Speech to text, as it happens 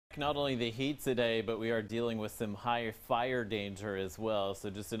Not only the heat today, but we are dealing with some high fire danger as well. So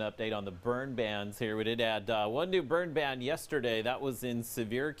just an update on the burn bans here. We did add one new burn ban yesterday. That was in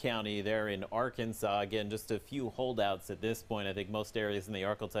Sevier County there in Arkansas. Again, just a few holdouts at this point. I think most areas in the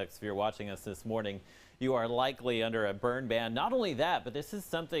ArkLaTex, if you're watching us this morning, you are likely under a burn ban. Not only that, but this is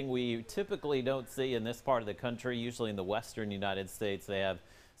something we typically don't see in this part of the country. Usually in the western United States, they have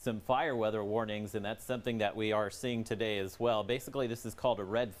some fire weather warnings, and that's something that we are seeing today as well. Basically, this is called a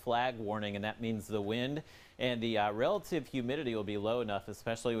red flag warning, and that means the wind and the relative humidity will be low enough,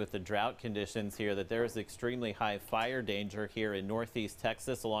 especially with the drought conditions here, that there is extremely high fire danger here in northeast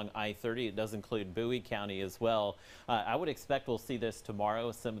Texas along I-30. It does include Bowie County as well. I would expect we'll see this tomorrow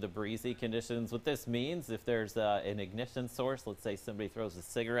with some of the breezy conditions. What this means, if there's an ignition source, let's say somebody throws a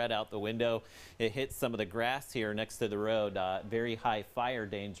cigarette out the window, it hits some of the grass here next to the road, very high fire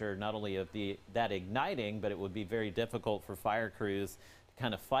danger, not only of that igniting, but it would be very difficult for fire crews to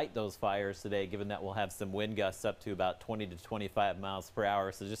kind of fight those fires today, given that we'll have some wind gusts up to about 20 to 25 miles per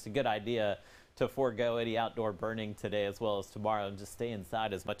hour. So just a good idea to forego any outdoor burning today as well as tomorrow and just stay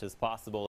inside as much as possible.